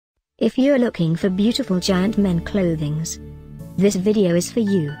If you're looking for beautiful giant men clothings, this video is for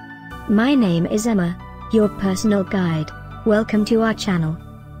you. My name is Emma, your personal guide. Welcome to our channel.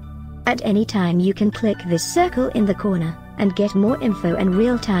 At any time you can click this circle in the corner, and get more info and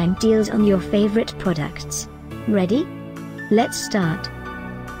real-time deals on your favorite products. Ready? Let's start.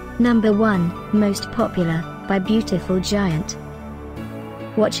 Number 1, Most Popular, by Beautiful Giant.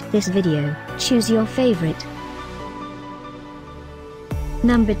 Watch this video, choose your favorite.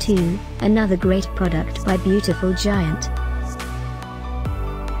 Number 2, another great product by Beautiful Giant.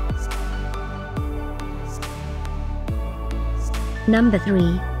 Number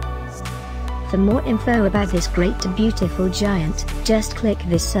 3. For more info about this great Beautiful Giant, just click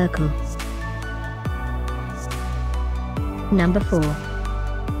this circle. Number 4.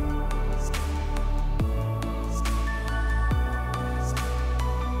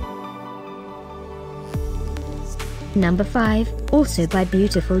 Number 5, also by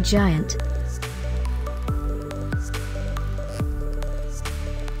Beautiful Giant.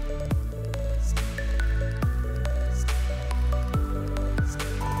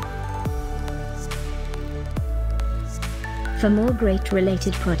 For more great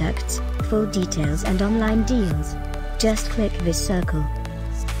related products, full details and online deals, just click this circle.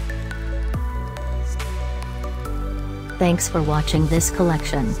 Thanks for watching this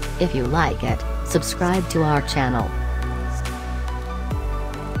collection. If you like it, subscribe to our channel.